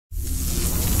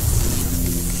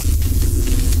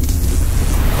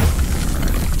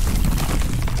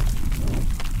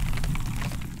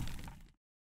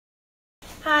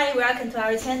to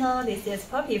our channel. This is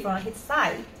Poppy from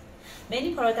HeatSign.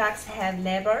 Many products have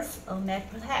labels or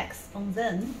metal tags on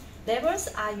them. Labels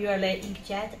are usually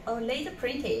inkjet or laser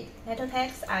printed. Metal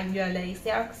tags are usually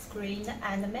silk screened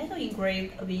and metal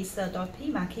engraved with a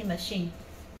 .Peen marking machine.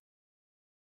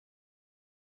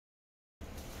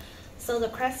 So the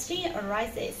question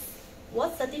arises,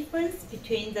 what's the difference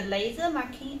between the laser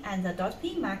marking and the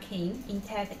 .Peen marking in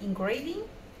tag engraving?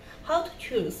 How to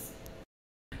choose?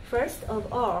 First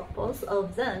of all, both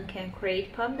of them can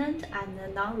create permanent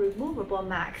and non-removable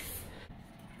marks.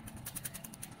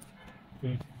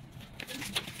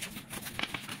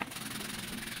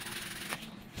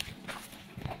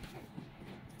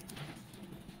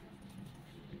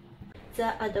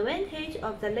 The advantage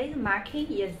of the laser marking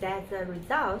is that the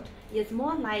result is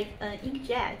more like an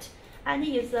inkjet and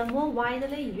is more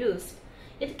widely used.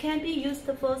 It can be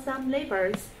used for some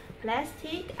labels,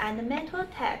 plastic and metal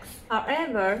tags.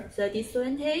 However, the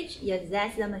disadvantage is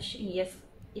that the machine is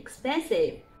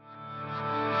expensive.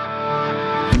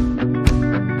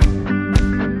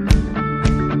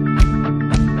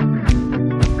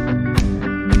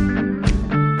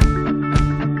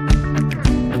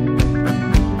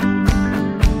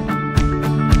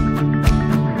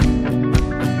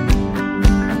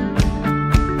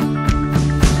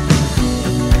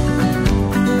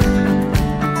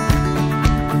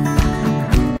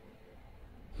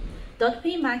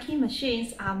 .Peen marking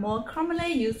machines are more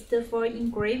commonly used for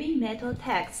engraving metal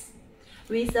tags,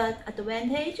 with the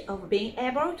advantage of being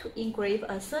able to engrave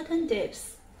a certain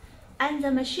depth. And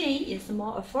the machine is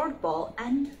more affordable,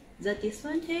 and the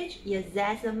disadvantage is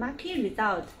that the marking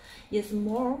result is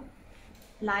more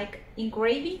like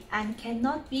engraving and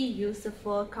cannot be used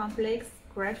for complex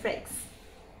graphics.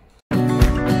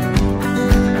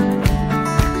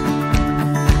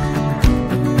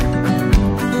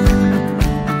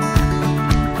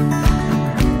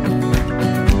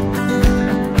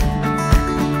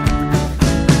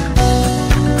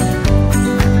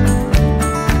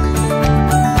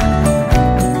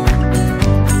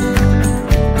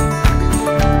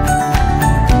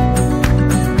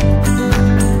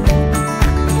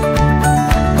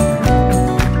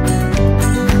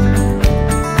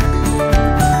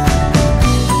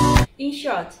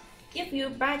 If your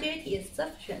budget is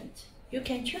sufficient, you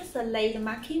can choose a laser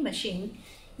marking machine.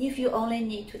 If you only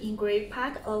need to engrave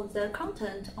part of the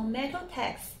content on metal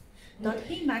tags,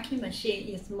 .Peen marking machine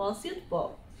is more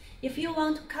suitable. If you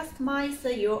want to customize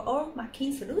your own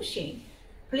marking solution,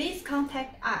 please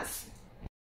contact us.